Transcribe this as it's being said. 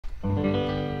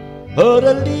Oh,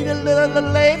 the little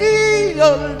lady,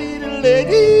 oh, the little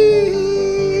lady.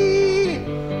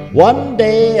 One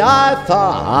day I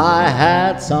thought I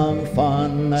had some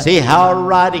fun. See how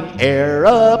riding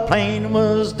aeroplane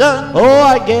was done. Oh,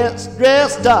 I gets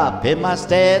dressed up in my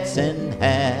Stetson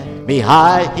hat, me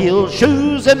high heel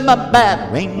shoes and my bat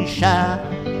wing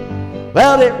shine.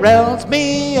 Well, it rounds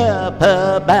me up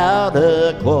about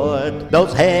a quart.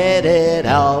 Those headed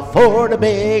out for the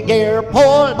big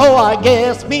airport. Oh, I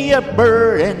guess me a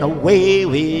bird and away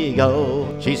we go.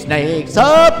 She snakes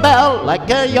about like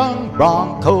a young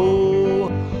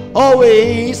bronco. Oh,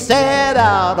 we set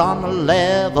out on a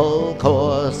level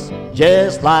course,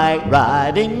 just like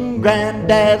riding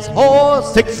granddad's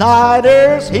horse.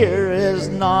 Six-siders here is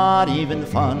not even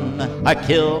fun. I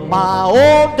killed my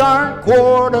old darn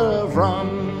quart of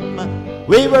rum.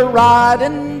 We were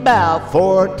riding about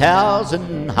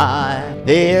 4,000 high.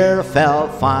 The air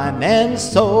felt fine and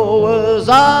so was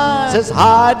I. Says,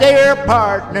 hi there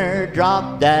partner,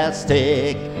 drop that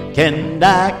stick. Can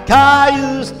that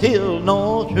cayuse still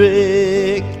no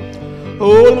trick?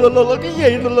 Oh, la la la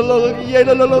yeah, la la la yeah,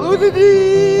 la la la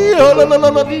dee, oh la la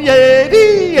la yeah,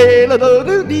 dee, yeah, la la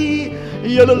la dee,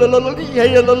 yeah, la la la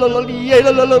yeah, la la la yeah,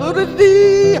 la la la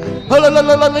dee, oh la la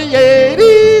la yeah,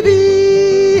 dee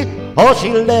dee. Oh, she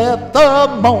left the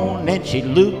moan and she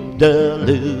looped the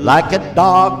loop like a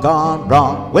doggone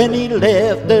bronc when he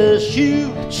left the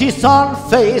chute. She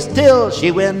sun-faced till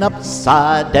she went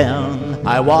upside down.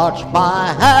 I watched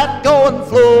my hat going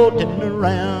floating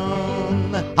around.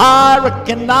 I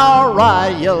reckon I'll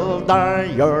ride you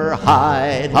darn your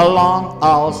hide. How long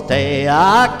I'll stay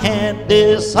I can't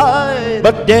decide.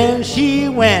 But then she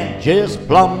went just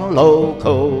plumb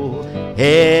loco,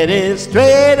 headed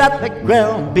straight at the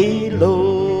ground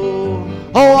below.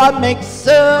 Oh, I makes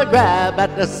a grab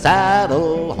at the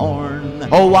saddle horn.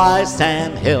 Oh, why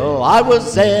Sam Hill I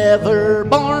was ever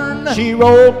born. She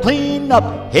rolled clean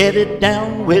up, headed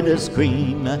down with a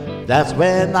scream. That's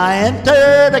when I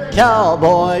entered a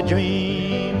cowboy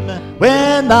dream.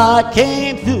 When I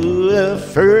came through, the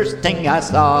first thing I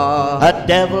saw, a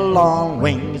devil on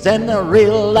wings and a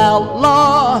real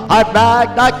outlaw. I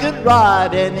bragged I could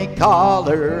ride any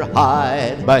collar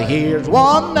hide, but here's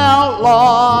one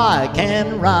outlaw I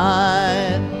can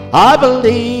ride. I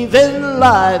believe in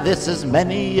life, this is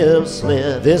many a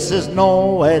slip. This is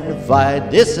no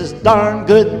advice, this is darn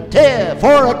good tip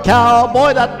for a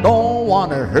cowboy that don't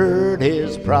want to hurt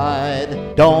his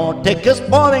pride. Don't take us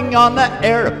boarding on the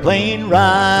airplane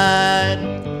ride.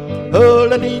 Oh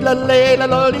la dee la la la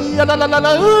la dee la la la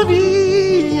la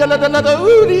dee la la la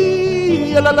la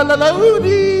dee la la la la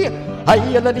dee.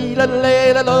 Ay la dee la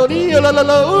la la dee la la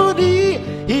la dee.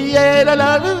 Yeah la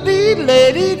la dee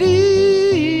la dee dee.